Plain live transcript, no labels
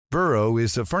Burrow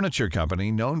is a furniture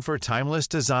company known for timeless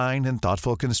design and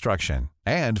thoughtful construction,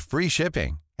 and free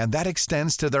shipping, and that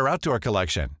extends to their outdoor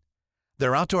collection.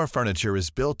 Their outdoor furniture is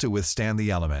built to withstand the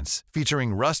elements,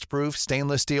 featuring rust-proof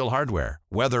stainless steel hardware,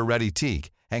 weather-ready teak,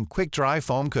 and quick-dry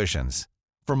foam cushions.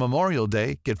 For Memorial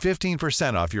Day, get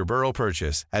 15% off your Burrow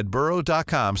purchase at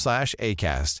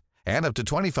burrow.com/ACAST and up to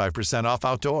 25% off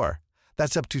outdoor.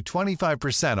 That's up to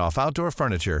 25% off outdoor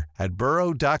furniture at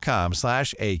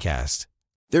burrow.com/ACAST.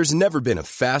 There's never been a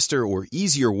faster or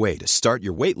easier way to start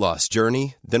your weight loss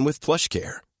journey than with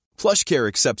PlushCare. PlushCare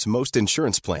accepts most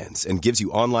insurance plans and gives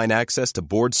you online access to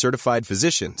board-certified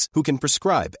physicians who can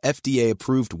prescribe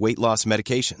FDA-approved weight loss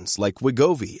medications like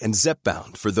Wegovy and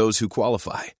Zepbound for those who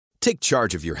qualify. Take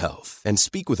charge of your health and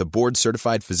speak with a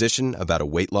board-certified physician about a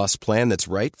weight loss plan that's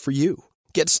right for you.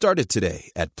 Get started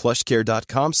today at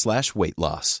plushcare.com/weight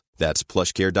loss. That's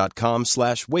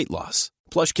plushcare.com/weight loss.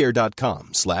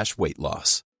 plushcare.com/weight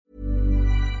loss.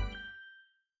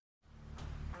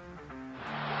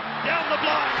 Down the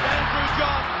blind, Andrew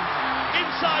John.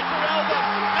 Inside for Albert.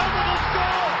 Albert will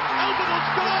score. Albert will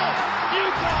score.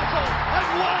 Newcastle have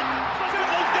won.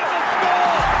 Fiddler's going to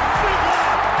score. Fiddler,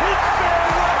 it's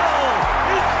farewell.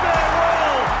 It's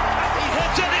farewell. He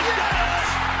hits it. He's got it.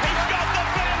 He's got the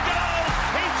field goal.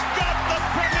 He's got the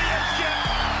premiership.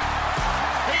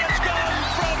 He has gone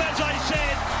from, as I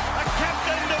said, a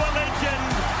captain to a legend,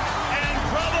 and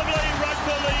probably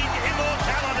rugby league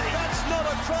immortality. That's not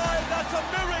a try. That's a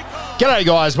miracle. G'day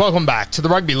guys, welcome back to the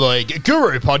Rugby League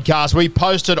Guru podcast. We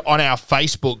posted on our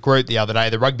Facebook group the other day,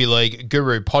 the Rugby League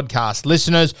Guru podcast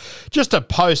listeners, just a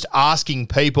post asking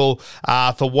people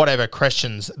for whatever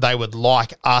questions they would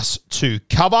like us to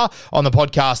cover on the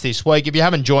podcast this week. If you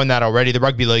haven't joined that already, the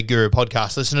Rugby League Guru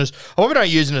podcast listeners, I probably don't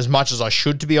use it as much as I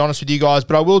should, to be honest with you guys,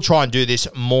 but I will try and do this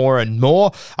more and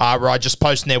more, where I just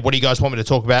post in there, what do you guys want me to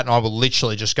talk about? And I will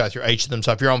literally just go through each of them.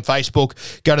 So if you're on Facebook,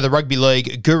 go to the Rugby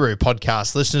League Guru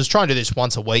podcast listeners. Try and do this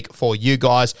once a week for you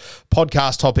guys.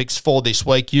 Podcast topics for this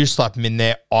week, you slap them in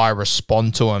there, I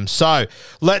respond to them. So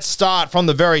let's start from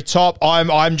the very top.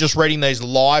 I'm just reading these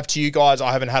live to you guys.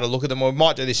 I haven't had a look at them. We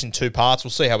might do this in two parts.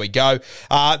 We'll see how we go.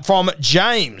 From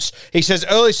James, he says,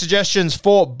 early suggestions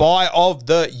for buy of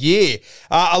the year.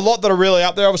 A lot that are really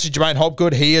up there. Obviously, Jermaine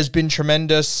Hopgood, he has been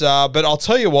tremendous. But I'll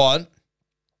tell you what,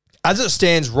 as it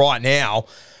stands right now,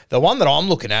 the one that I'm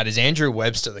looking at is Andrew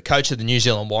Webster, the coach of the New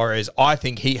Zealand Warriors. I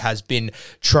think he has been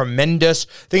tremendous.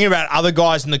 Thinking about other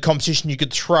guys in the competition you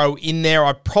could throw in there,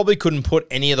 I probably couldn't put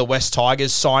any of the West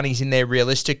Tigers signings in there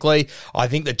realistically. I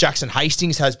think that Jackson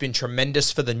Hastings has been tremendous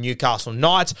for the Newcastle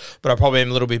Knights, but I probably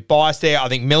am a little bit biased there. I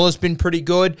think Miller's been pretty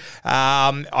good.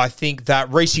 I think that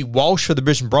Reece Walsh for the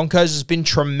Brisbane Broncos has been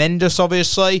tremendous,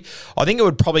 obviously. I think it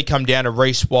would probably come down to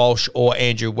Reece Walsh or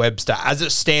Andrew Webster. As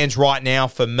it stands right now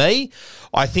for me,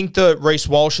 I think that Reece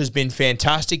Walsh has been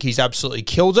fantastic. He's absolutely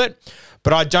killed it.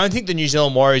 But I don't think the New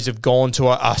Zealand Warriors have gone to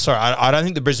I don't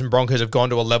think the Brisbane Broncos have gone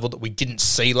to a level that we didn't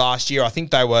see last year. I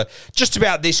think they were just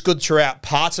about this good throughout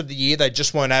parts of the year. They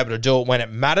just weren't able to do it when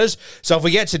it matters. So if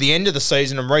we get to the end of the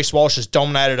season and Reece Walsh has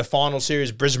dominated a final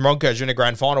series, Brisbane Broncos are in a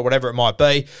grand final, whatever it might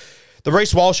be, the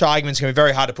Reece Walsh argument is going to be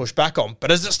very hard to push back on.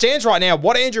 But as it stands right now,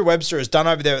 what Andrew Webster has done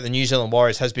over there at the New Zealand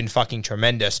Warriors has been fucking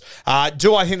tremendous.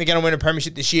 Do I think they're going to win a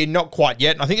premiership this year? Not quite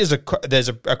yet. And I think there's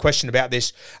a question about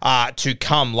this to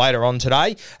come later on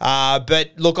today.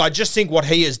 But look, I just think what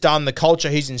he has done, the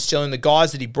culture he's instilling, the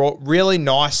guys that he brought, really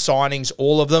nice signings,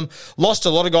 all of them. Lost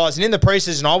a lot of guys. And in the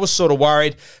preseason, I was sort of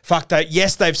worried,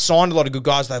 yes, they've signed a lot of good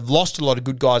guys. They've lost a lot of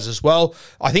good guys as well.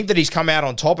 I think that he's come out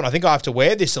on top, and I think I have to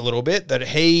wear this a little bit, that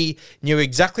he knew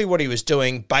exactly what he was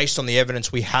doing based on the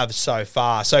evidence we have so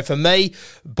far. So for me,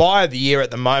 buy of the year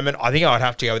at the moment, I think I would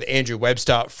have to go with Andrew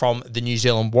Webster from the New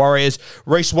Zealand Warriors.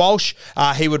 Reece Walsh,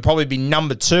 he would probably be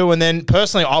number 2. And then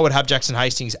personally, I would have Jackson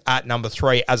Hastings at number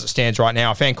 3 as it stands right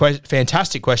now.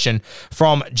 Fantastic question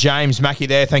from James Mackey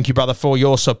there. Thank you, brother, for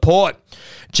your support.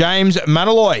 James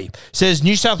Manaloy says,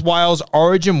 New South Wales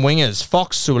Origin wingers,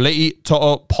 Fox, Suoli'i,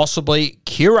 To'o, possibly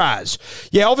Kiraz.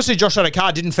 Yeah, obviously Josh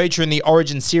Adokar didn't feature in the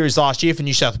Origin series last year for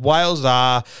New South Wales.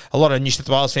 A lot of New South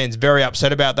Wales fans very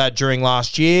upset about that during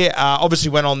last year. Obviously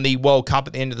went on the World Cup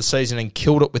at the end of the season and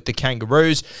killed it with the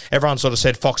Kangaroos. Everyone sort of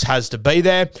said Fox has to be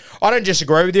there. I don't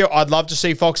disagree with you. I'd love to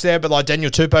see Fox there, but like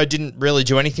Daniel Tupou didn't really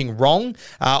do anything wrong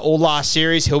all last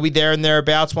series. He'll be there and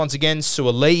thereabouts once again.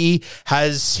 Suoli'i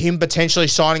has him potentially potentially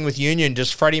signing with Union,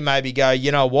 does Freddie maybe go,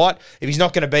 you know what, if he's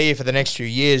not going to be here for the next few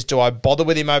years, do I bother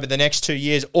with him over the next 2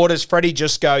 years? Or does Freddie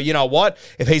just go, you know what,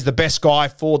 if he's the best guy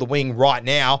for the wing right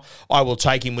now, I will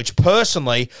take him, which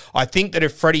personally, I think that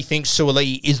if Freddie thinks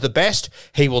Suaalii is the best,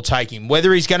 he will take him.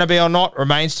 Whether he's going to be or not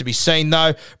remains to be seen,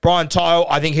 though. Brian To'o,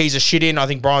 I think he's a shit-in. I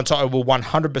think Brian To'o will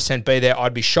 100% be there.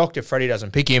 I'd be shocked if Freddie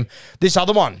doesn't pick him. This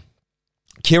other one,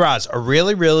 Kiraz, a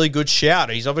really, really good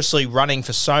shout. He's obviously running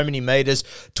for so many metres,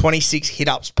 26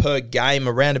 hit-ups per game,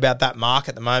 around about that mark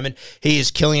at the moment. He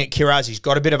is killing it, Kiraz. He's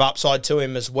got a bit of upside to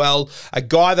him as well. A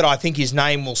guy that I think his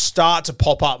name will start to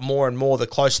pop up more and more the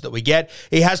closer that we get.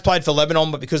 He has played for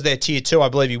Lebanon, but because they're Tier 2, I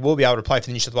believe he will be able to play for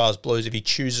the New South Wales Blues if he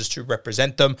chooses to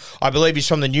represent them. I believe he's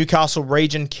from the Newcastle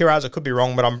region, Kiraz. I could be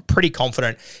wrong, but I'm pretty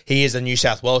confident he is a New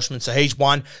South Welshman, so he's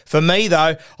one. For me,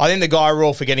 though, I think the guy we're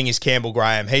all forgetting is Campbell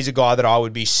Graham. He's a guy that I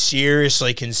would be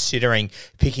seriously considering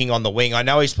picking on the wing. I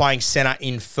know he's playing centre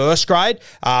in first grade,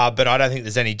 but I don't think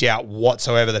there's any doubt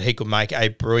whatsoever that he could make a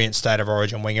brilliant State of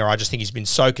Origin winger. I just think he's been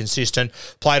so consistent.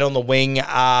 Played on the wing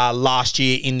last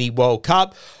year in the World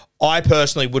Cup. I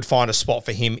personally would find a spot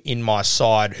for him in my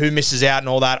side. Who misses out and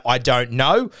all that, I don't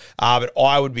know, but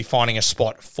I would be finding a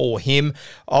spot for him.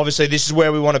 Obviously, this is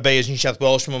where we want to be as New South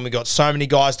Welshmen when we've got so many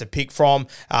guys to pick from,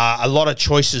 a lot of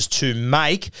choices to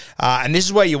make, and this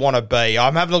is where you want to be.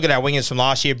 I'm having a look at our wingers from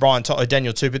last year. Brian To'o,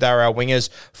 Daniel Tupou, they were our wingers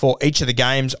for each of the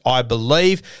games, I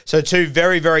believe. So two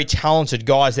very, very talented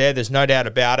guys there. There's no doubt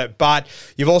about it, but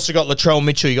you've also got Latrell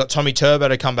Mitchell. You've got Tommy Turbo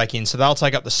to come back in, so they'll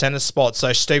take up the centre spot.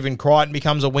 So Stephen Crichton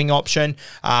becomes a wing option.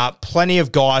 Plenty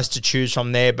of guys to choose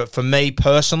from there, but for me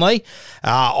personally,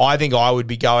 I think I would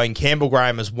be going Campbell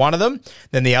Graham as one of them.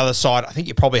 Then the other side, I think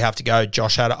you probably have to go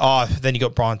Josh Addo. Oh, then you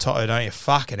got Brian To'o, don't you?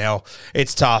 Fucking hell.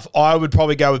 It's tough. I would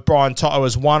probably go with Brian To'o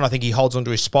as one. I think he holds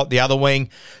onto his spot. The other wing,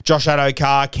 Josh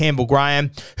Addo, Campbell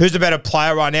Graham. Who's the better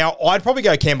player right now? I'd probably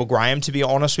go Campbell Graham, to be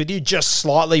honest with you, just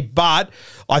slightly, but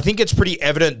I think it's pretty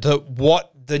evident that what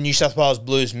the New South Wales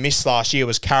Blues missed last year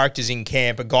was characters in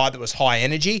camp, a guy that was high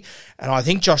energy, and I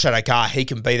think Josh Adokar, he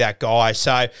can be that guy.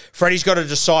 So Freddie's got to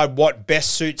decide what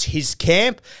best suits his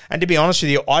camp, and to be honest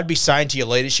with you, I'd be saying to your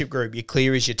leadership group, your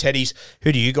Clearys, your Teddies,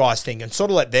 who do you guys think? And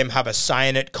sort of let them have a say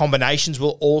in it. Combinations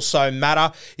will also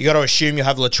matter. You got to assume you'll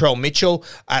have Latrell Mitchell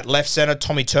at left centre,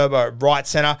 Tommy Turbo at right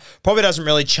centre. Probably doesn't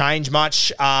really change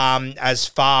much as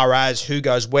far as who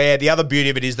goes where. The other beauty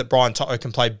of it is that Brian To'o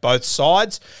can play both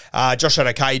sides. Josh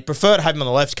Adokar, he'd prefer to have him on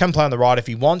the left, can play on the right if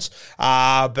he wants.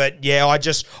 But yeah,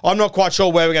 I'm not quite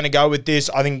sure where we're going to go with this.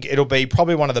 I think it'll be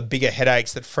probably one of the bigger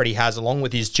headaches that Freddie has, along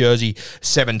with his jersey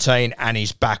 17 and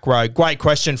his back row. Great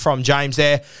question from James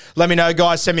there. Let me know,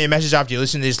 guys. Send me a message after you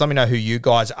listen to this. Let me know who you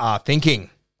guys are thinking.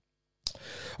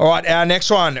 All right, our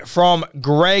next one from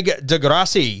Greg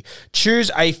DeGrassi. Choose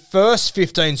a first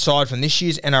 15 side from this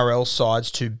year's NRL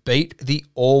sides to beat the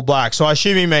All Blacks. So I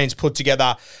assume he means put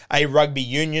together a rugby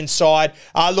union side.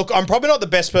 Look, I'm probably not the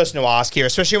best person to ask here,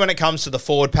 especially when it comes to the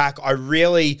forward pack. I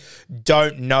really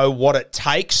don't know what it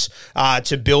takes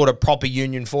to build a proper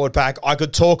union forward pack. I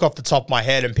could talk off the top of my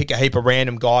head and pick a heap of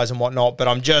random guys and whatnot, but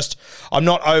I'm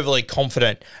not overly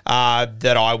confident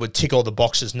that I would tick all the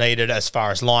boxes needed as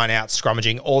far as line out,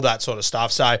 scrummaging, all that sort of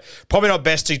stuff. So probably not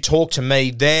best to talk to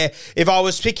me there. If I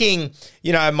was picking,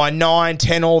 my 9,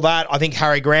 10, all that, I think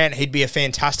Harry Grant, he'd be a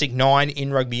fantastic 9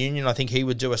 in rugby union. I think he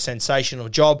would do a sensational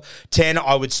job. 10,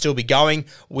 I would still be going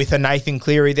with a Nathan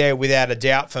Cleary there, without a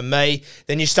doubt for me.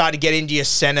 Then you start to get into your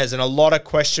centres and a lot of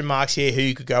question marks here who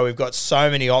you could go. We've got so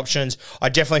many options.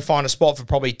 I'd definitely find a spot for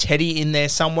probably Teddy in there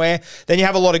somewhere. Then you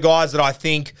have a lot of guys that I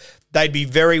think they'd be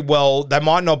very well, they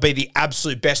might not be the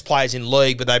absolute best players in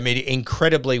league, but they'd be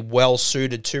incredibly well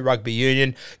suited to rugby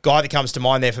union. Guy that comes to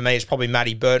mind there for me is probably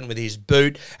Matty Burton with his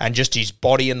boot and just his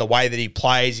body and the way that he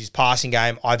plays, his passing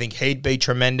game. I think he'd be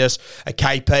tremendous. A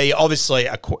KP, obviously,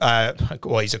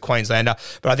 he's a Queenslander,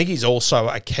 but I think he's also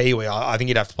a Kiwi. I think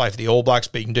he'd have to play for the All Blacks,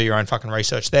 but you can do your own fucking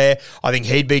research there. I think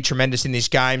he'd be tremendous in this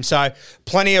game. So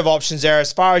plenty of options there.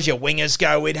 As far as your wingers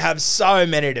go, we'd have so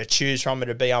many to choose from.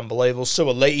 It'd be unbelievable.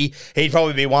 Suaalii, he'd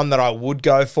probably be one that I would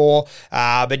go for.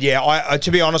 But yeah,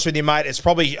 to be honest with you, mate, it's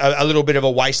probably a little bit of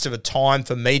a waste of a time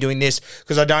for me doing this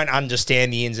because I don't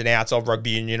understand the ins and outs of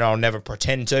rugby union. I'll never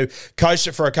pretend to. Coached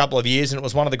it for a couple of years and it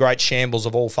was one of the great shambles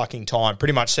of all fucking time.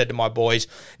 Pretty much said to my boys,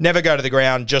 never go to the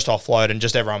ground, just offload and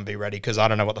just everyone be ready because I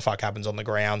don't know what the fuck happens on the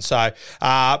ground. So,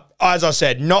 as I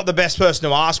said, not the best person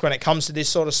to ask when it comes to this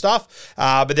sort of stuff,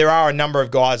 but there are a number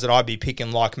of guys that I'd be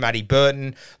picking like Matty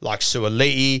Burton, like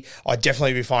Suaalii. I'd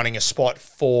definitely be finding finding a spot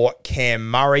for Cam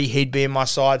Murray. He'd be in my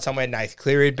side somewhere. Nath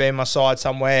Cleary would be in my side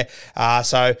somewhere.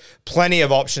 So plenty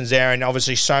of options there, and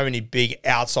obviously so many big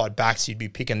outside backs you'd be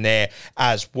picking there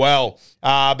as well.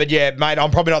 But yeah, mate,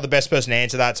 I'm probably not the best person to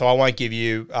answer that, so I won't give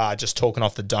you just talking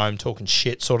off the dome, talking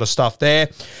shit sort of stuff there.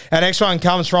 Our next one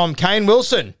comes from Kane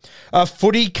Wilson. A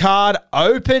footy card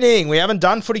opening. We haven't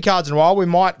done footy cards in a while. We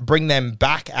might bring them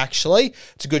back, actually.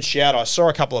 It's a good shout. I saw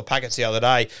a couple of packets the other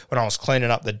day when I was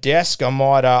cleaning up the desk. I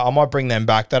might bring them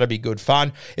back. That'd be good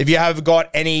fun. If you have got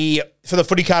any... For the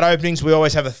footy card openings, we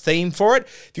always have a theme for it.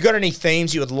 If you've got any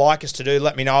themes you would like us to do,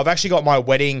 let me know. I've actually got my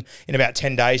wedding in about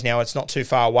 10 days now. It's not too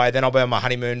far away. Then I'll be on my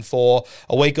honeymoon for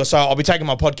a week or so. I'll be taking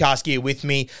my podcast gear with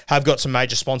me. Have got some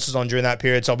major sponsors on during that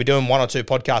period, so I'll be doing 1 or 2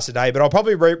 podcasts a day. But I'll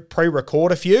probably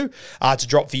pre-record a few to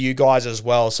drop for you guys as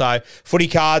well. So footy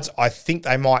cards, I think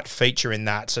they might feature in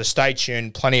that. So stay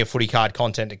tuned. Plenty of footy card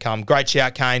content to come. Great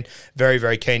shout, Kane. Very,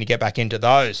 very keen to get back into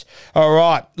those. All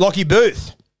right, Lockie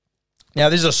Booth. Now,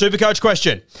 this is a SuperCoach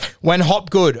question. When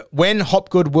Hopgood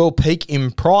will peak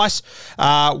in price,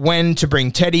 when to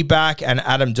bring Teddy back, and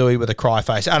Adam Dewey with a cry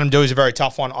face. Adam Dewey's a very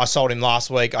tough one. I sold him last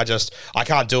week. I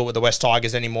can't do it with the West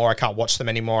Tigers anymore. I can't watch them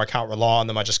anymore. I can't rely on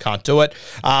them. I just can't do it.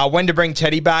 When to bring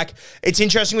Teddy back. It's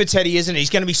interesting with Teddy, isn't it? He's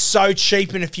going to be so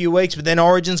cheap in a few weeks, but then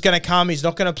Origin's going to come. He's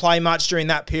not going to play much during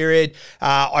that period.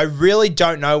 I really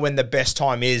don't know when the best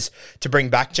time is to bring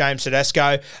back James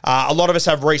Tedesco. A lot of us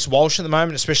have Reece Walsh at the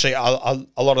moment, especially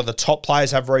a lot of the top players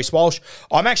have Reece Walsh.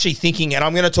 I'm actually thinking, and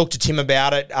I'm going to talk to Tim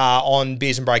about it on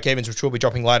Beers and Break-Evens, which we'll be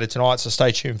dropping later tonight, so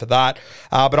stay tuned for that.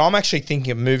 But I'm actually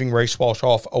thinking of moving Reece Walsh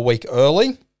off a week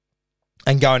early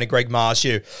and going to Greg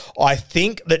Marshew. I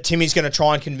think that Timmy's going to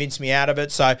try and convince me out of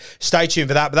it, so stay tuned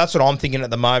for that. But that's what I'm thinking at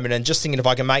the moment, and just thinking if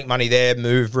I can make money there,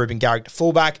 move Ruben Garrick to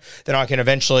fullback, then I can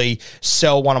eventually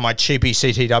sell one of my cheapy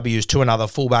CTWs to another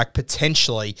fullback,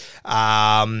 potentially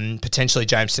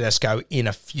James Tedesco in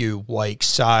a few weeks.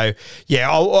 So,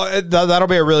 yeah, that'll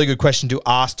be a really good question to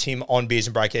ask Tim on Beers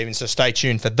and Break-Even, so stay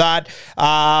tuned for that.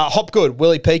 Hopgood,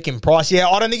 will he peak in price? Yeah,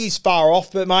 I don't think he's far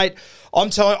off, but, mate,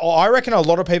 I reckon a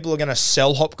lot of people are going to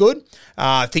sell Hopgood,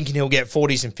 thinking he'll get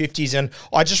 40s and 50s, and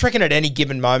I just reckon at any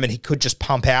given moment he could just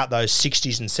pump out those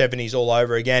 60s and 70s all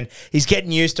over again. He's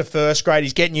getting used to first grade.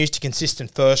 He's getting used to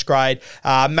consistent first grade.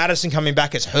 Madison coming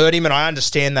back has hurt him, and I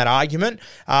understand that argument,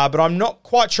 but I'm not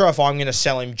quite sure if I'm going to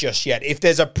sell him just yet. If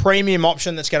there's a premium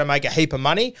option that's going to make a heap of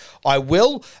money, I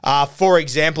will. For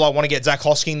example, I want to get Zach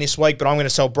Hosking this week, but I'm going to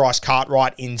sell Bryce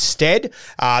Cartwright instead.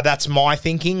 That's my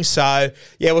thinking. So,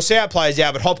 yeah, we'll see how it plays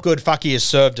out, but Hopgood, he has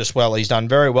served us well. He's done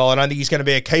very well. I don't think he's going to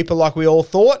be a keeper like we all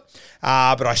thought,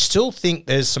 but I still think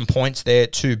there's some points there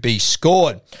to be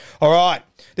scored. All right.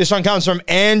 This one comes from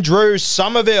Andrew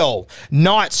Somerville.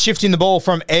 Knights shifting the ball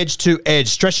from edge to edge,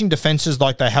 stretching defences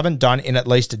like they haven't done in at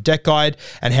least a decade,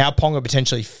 and how Ponga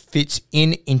potentially fits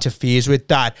in, interferes with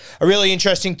that. A really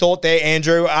interesting thought there,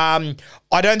 Andrew.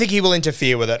 I don't think he will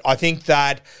interfere with it. I think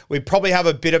that we probably have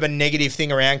a bit of a negative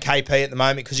thing around KP at the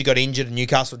moment because he got injured and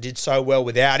Newcastle did so well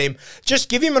without him. Just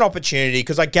give him an opportunity,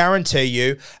 because I guarantee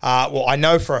you, I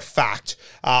know for a fact,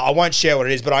 I won't share what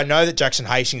it is, but I know that Jackson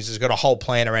Hastings has got a whole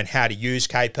plan around how to use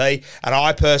KP, and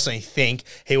I personally think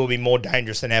he will be more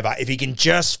dangerous than ever. If he can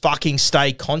just fucking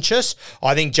stay conscious,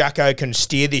 I think Jacko can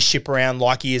steer this ship around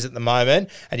like he is at the moment,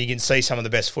 and you can see some of the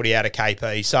best footy out of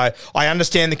KP. So I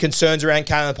understand the concerns around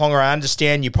Kalen Ponga. I understand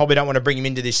you probably don't want to bring him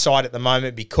into this side at the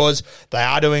moment because they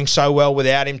are doing so well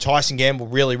without him. Tyson Gamble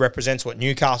really represents what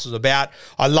Newcastle's about.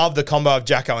 I love the combo of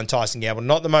Jacko and Tyson Gamble.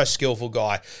 Not the most skillful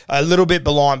guy. A little bit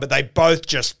blind, but they both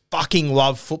just fucking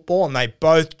love football and they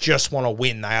both just want to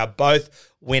win. They are both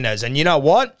winners. And you know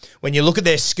what? When you look at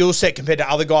their skill set compared to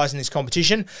other guys in this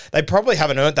competition, they probably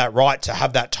haven't earned that right to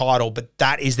have that title, but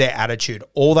that is their attitude.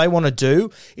 All they want to do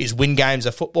is win games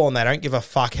of football, and they don't give a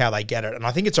fuck how they get it. And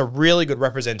I think it's a really good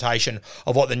representation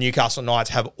of what the Newcastle Knights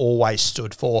have always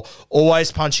stood for,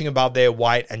 always punching above their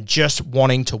weight and just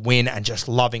wanting to win and just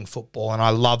loving football. And I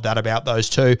love that about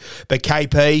those two. But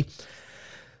KP,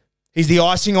 he's the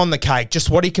icing on the cake. Just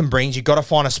what he can bring. You've got to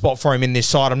find a spot for him in this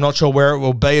side. I'm not sure where it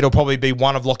will be. It'll probably be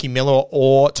one of Lockie Miller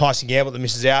or Tyson Gamble that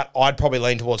misses out. I'd probably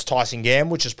lean towards Tyson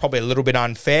Gamble, which is probably a little bit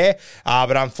unfair.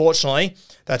 But unfortunately,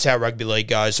 that's how rugby league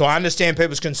goes. So I understand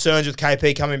people's concerns with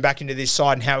KP coming back into this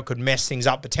side and how it could mess things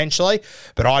up potentially,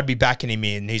 but I'd be backing him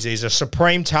in. He's a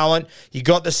supreme talent. You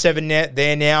got the 7 net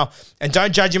there now, and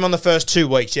don't judge him on the first 2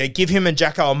 weeks. Yeah, give him and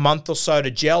Jacko a month or so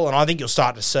to gel, and I think you'll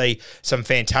start to see some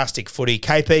fantastic footy.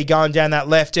 KP going down that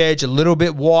left edge a little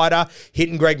bit wider,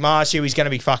 hitting Greg Marshew, he's going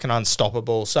to be fucking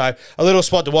unstoppable. So a little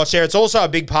spot to watch there. It's also a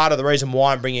big part of the reason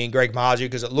why I'm bringing in Greg Marshew,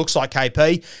 because it looks like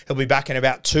KP, he'll be back in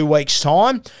about 2 weeks'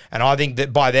 time, and I think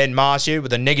that by by then, Marciu,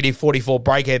 with a negative 44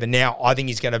 break-even now, I think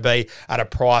he's going to be at a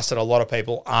price that a lot of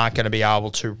people aren't going to be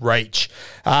able to reach.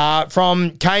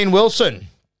 From Kane Wilson.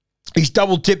 He's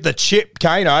double-tipped the chip,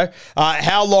 Kano.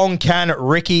 How long can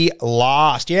Ricky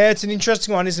last? Yeah, it's an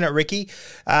interesting one, isn't it, Ricky?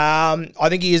 I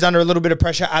think he is under a little bit of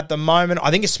pressure at the moment. I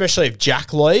think especially if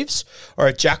Jack leaves or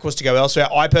if Jack was to go elsewhere.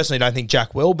 I personally don't think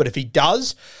Jack will, but if he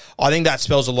does, I think that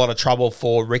spells a lot of trouble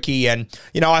for Ricky. And,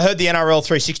 I heard the NRL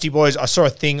 360 boys, I saw a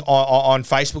thing on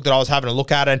Facebook that I was having a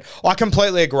look at, and I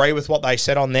completely agree with what they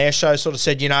said on their show. Sort of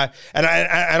said, and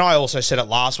I also said it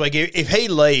last week, if he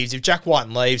leaves, if Jack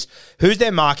Wighton leaves, who's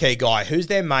their marquee guy? Who's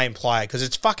their main player? Because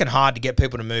it's fucking hard to get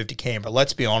people to move to Canberra.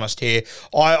 Let's be honest here.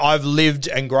 I've lived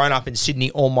and grown up in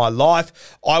Sydney all my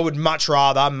life. I would much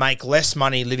rather make less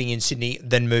money living in Sydney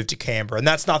than move to Canberra. And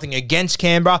that's nothing against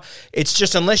Canberra. It's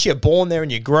just unless you're born there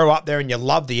and you grow up there and you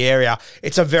love the area,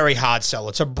 it's a very hard sell.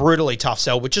 It's a brutally tough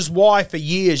sell, which is why for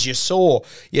years you saw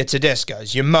your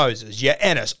Tedescos, your Moses, your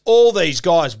Ennis, all these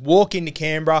guys walk into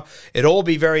Canberra. It'd all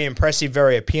be very impressive,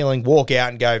 very appealing, walk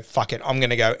out and go, fuck it, I'm going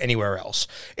to go anywhere else.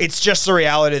 It's just the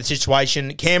reality of the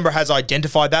situation. Canberra has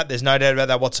identified that. There's no doubt about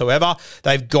that whatsoever.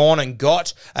 They've gone and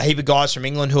got a heap of guys from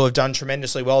England who have done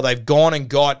tremendously well. They've gone and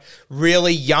got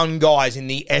really young guys in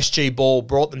the SG ball,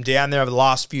 brought them down there over the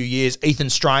last few years. Ethan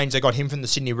Strange, they got him from the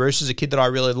Sydney Roosters, a kid that I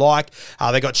really like.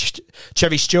 They got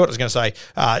Chevy Stewart, I was going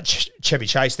to say Chevy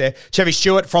Chase there. Chevy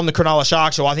Stewart from the Cronulla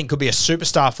Sharks, who I think could be a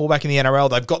superstar fullback in the NRL.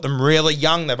 They've got them really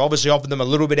young. They've obviously offered them a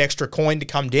little bit extra coin to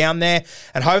come down there,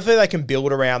 and hopefully they can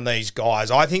build around these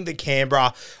guys. I think that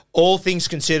Canberra, all things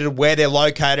considered, where they're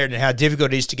located and how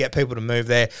difficult it is to get people to move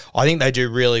there, I think they do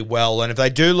really well. And if they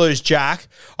do lose Jack,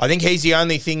 I think he's the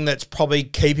only thing that's probably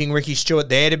keeping Ricky Stewart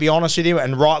there, to be honest with you,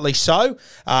 and rightly so.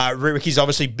 Ricky's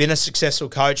obviously been a successful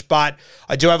coach, but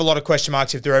I do have a lot of question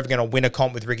marks if they're ever going to win a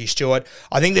comp with Ricky Stewart.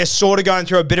 I think they're sort of going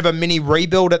through a bit of a mini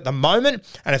rebuild at the moment,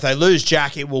 and if they lose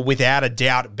Jack, it will without a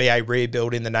doubt be a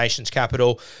rebuild in the nation's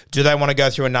capital. Do they want to go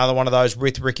through another one of those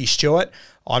with Ricky Stewart?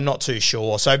 I'm not too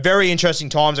sure. So very interesting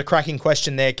times. A cracking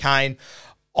question there, Kane.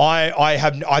 I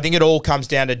think it all comes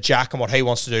down to Jack and what he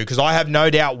wants to do, because I have no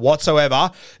doubt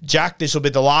whatsoever, Jack, this will be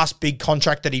the last big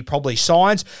contract that he probably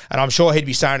signs, and I'm sure he'd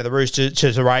be saying to the Roosters,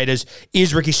 to the Raiders,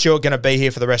 is Ricky Stewart going to be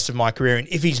here for the rest of my career? And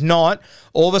if he's not,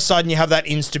 all of a sudden you have that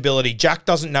instability. Jack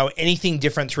doesn't know anything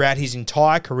different throughout his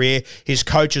entire career. His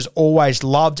coaches always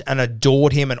loved and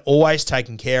adored him and always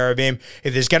taken care of him.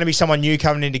 If there's going to be someone new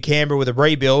coming into Canberra with a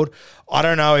rebuild, I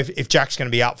don't know if Jack's going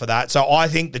to be up for that. So I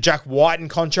think the Jack Wighton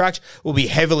contract will be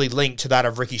heavily linked to that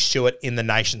of Ricky Stewart in the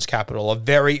nation's capital. A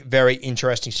very, very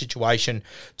interesting situation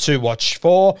to watch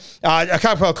for. A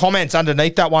couple of comments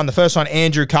underneath that one. The first one,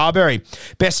 Andrew Carberry.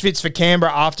 Best fits for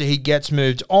Canberra after he gets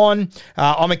moved on.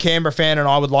 I'm a Canberra fan and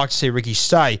I would like to see Ricky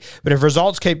stay. But if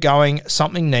results keep going,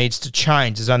 something needs to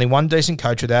change. There's only one decent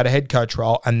coach without a head coach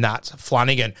role, and that's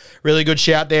Flanagan. Really good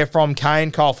shout there from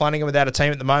Kane. Kyle Flanagan without a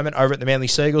team at the moment over at the Manly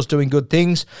Seagulls, doing good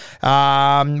things.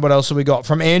 What else have we got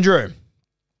from Andrew?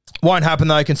 Won't happen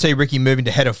though. I can see Ricky moving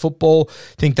to head of football.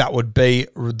 Think that would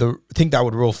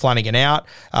rule Flanagan out.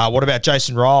 What about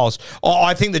Jason Riles?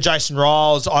 I think that Jason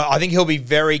Riles, I think he'll be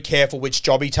very careful which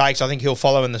job he takes. I think he'll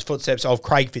follow in the footsteps of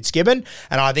Craig Fitzgibbon,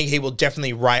 and I think he will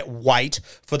definitely wait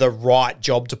for the right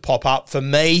job to pop up. For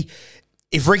me,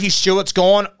 if Ricky Stewart's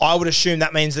gone, I would assume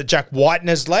that means that Jack Wighton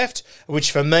has left,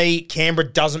 which for me, Canberra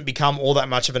doesn't become all that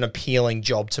much of an appealing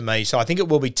job to me. So I think it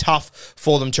will be tough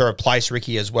for them to replace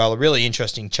Ricky as well. A really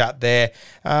interesting chat there.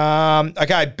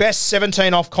 Okay, best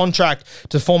 17 off contract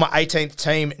to former 18th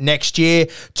team next year.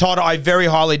 Todd, I very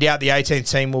highly doubt the 18th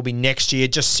team will be next year.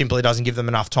 It just simply doesn't give them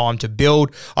enough time to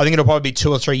build. I think it'll probably be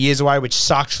 2 or 3 years away, which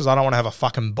sucks because I don't want to have a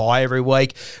fucking bye every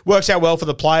week. Works out well for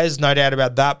the players, no doubt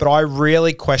about that, but I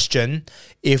really question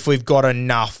if we've got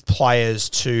enough players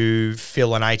to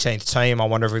fill an 18th team. I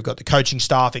wonder if we've got the coaching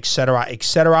staff, et cetera, et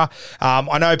cetera.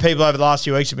 I know people over the last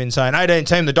few weeks have been saying, 18th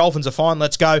team, the Dolphins are fine,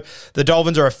 let's go. The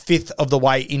Dolphins are a fifth of the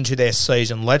way into their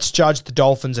season. Let's judge the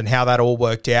Dolphins and how that all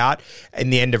worked out in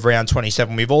the end of round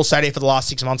 27. We've all sat here for the last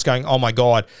 6 months going, oh my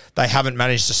God, they haven't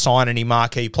managed to sign any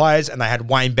marquee players, and they had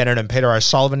Wayne Bennett and Peter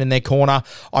O'Sullivan in their corner.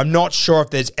 I'm not sure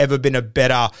if there's ever been a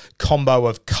better combo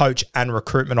of coach and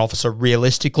recruitment officer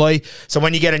realistically. So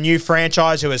when you get a new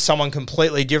franchise who is someone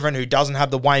completely different, who doesn't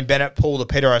have the Wayne Bennett pool, the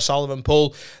Peter O'Sullivan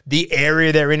pool, the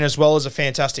area they're in as well is a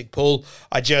fantastic pool.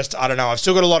 I don't know. I've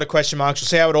still got a lot of question marks. We'll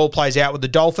see how it all plays out with the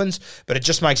Dolphins, but it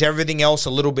just makes everything else a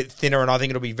little bit thinner, and I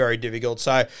think it'll be very difficult.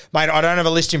 So, mate, I don't have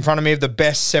a list in front of me of the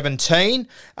best 17,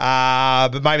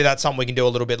 but maybe that's something we can do a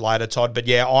little bit later, Todd. But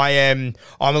yeah, I'm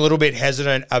a little bit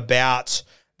hesitant about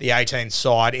the 18th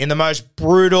side in the most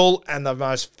brutal and the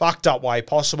most fucked up way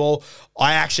possible.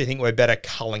 I actually think we're better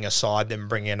culling a side than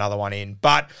bringing another one in.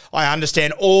 But I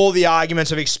understand all the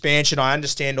arguments of expansion. I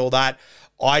understand all that.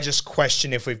 I just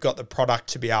question if we've got the product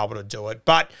to be able to do it.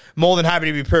 But more than happy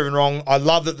to be proven wrong. I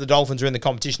love that the Dolphins are in the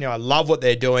competition now. I love what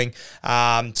they're doing.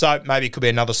 So maybe it could be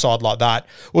another side like that.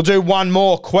 We'll do one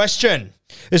more question.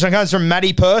 This one comes from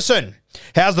Matty Person.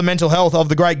 How's the mental health of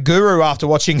the great Guru after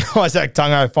watching Isaac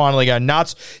Tungo finally go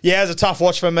nuts? Yeah, it was a tough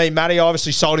watch for me, Matty. I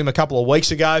obviously sold him a couple of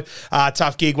weeks ago.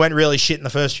 Tough gig. Went really shit in the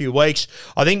first few weeks.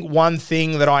 I think one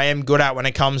thing that I am good at when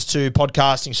it comes to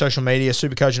podcasting, social media,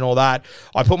 SuperCoach and all that,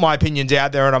 I put my opinions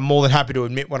out there and I'm more than happy to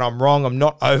admit when I'm wrong. I'm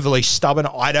not overly stubborn,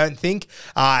 I don't think.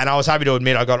 And I was happy to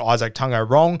admit I got Isaac Tungo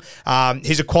wrong.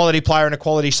 He's a quality player and a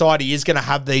quality side. He is going to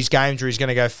have these games where he's going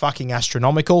to go fucking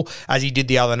astronomical as he did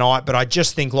the other night. But I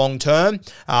just think long term,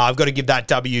 I've got to give that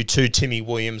W to Timmy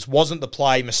Williams. Wasn't the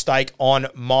play mistake on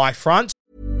my front.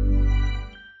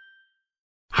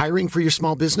 Hiring for your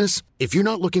small business? If you're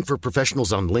not looking for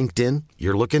professionals on LinkedIn,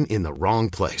 you're looking in the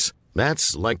wrong place.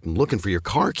 That's like looking for your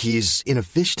car keys in a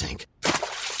fish tank.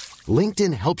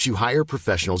 LinkedIn helps you hire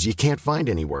professionals you can't find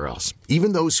anywhere else,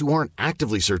 even those who aren't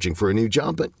actively searching for a new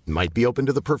job but might be open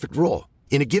to the perfect role.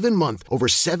 In a given month, over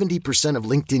 70% of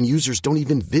LinkedIn users don't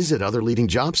even visit other leading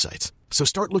job sites. So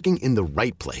start looking in the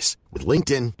right place. With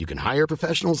LinkedIn, you can hire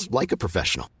professionals like a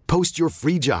professional. Post your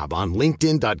free job on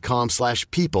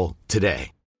linkedin.com/people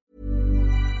today.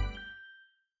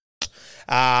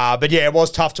 But yeah, it was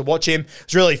tough to watch him.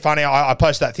 It's really funny. I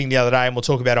posted that thing the other day, and we'll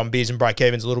talk about it on Beers and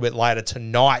Break-Evens a little bit later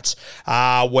tonight,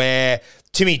 where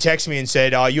Timmy texted me and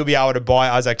said, you'll be able to buy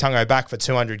Isaac Tungo back for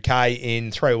 $200K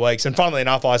in 3 weeks. And funnily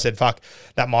enough, I said, fuck,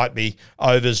 that might be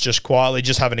overs, just quietly,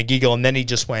 just having a giggle. And then he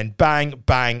just went bang,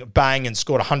 bang, bang and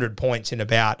scored 100 points in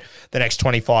about the next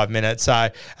 25 minutes. So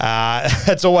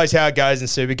that's always how it goes in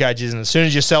SuperCoaches. And as soon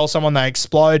as you sell someone, they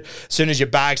explode. As soon as you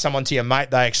bag someone to your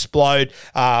mate, they explode.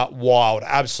 Wild,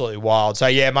 absolutely wild. So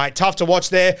yeah, mate, tough to watch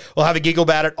there. We'll have a giggle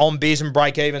about it on Beers and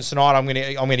Break-Evens tonight. I'm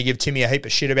gonna give Timmy a heap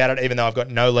of shit about it, even though I've got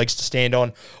no legs to stand on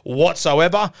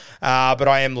whatsoever, but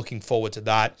I am looking forward to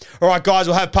that. All right, guys,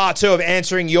 we'll have part 2 of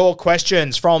answering your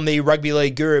questions from the Rugby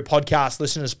League Guru podcast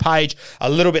listeners page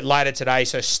a little bit later today,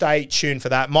 so stay tuned for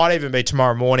that. Might even be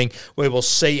tomorrow morning. We will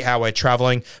see how we're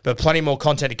traveling, but plenty more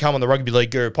content to come on the Rugby League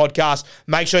Guru podcast.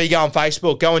 Make sure you go on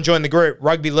Facebook, go and join the group,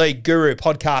 Rugby League Guru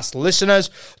podcast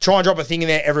listeners. Try and drop a thing in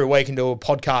there every week and do a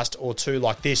podcast or two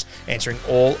like this, answering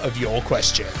all of your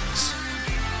questions.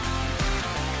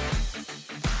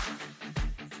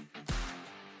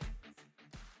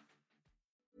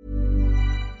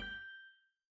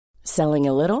 Selling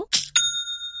a little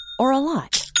or a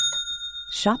lot?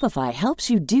 Shopify helps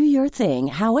you do your thing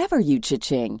however you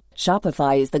cha-ching.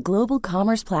 Shopify is the global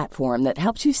commerce platform that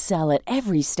helps you sell at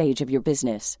every stage of your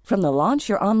business. From the launch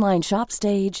your online shop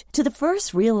stage to the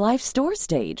first real-life store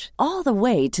stage, all the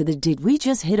way to the did we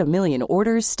just hit a million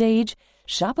orders stage.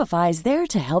 Shopify is there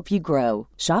to help you grow.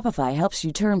 Shopify helps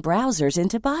you turn browsers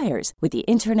into buyers with the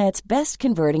internet's best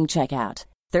converting checkout.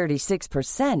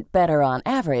 36% better on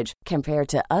average compared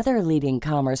to other leading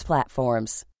commerce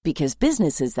platforms. Because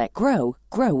businesses that grow,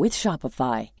 grow with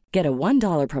Shopify. Get a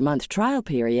 $1 per month trial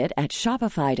period at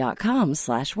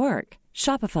shopify.com/work.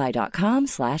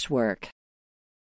 Shopify.com/work.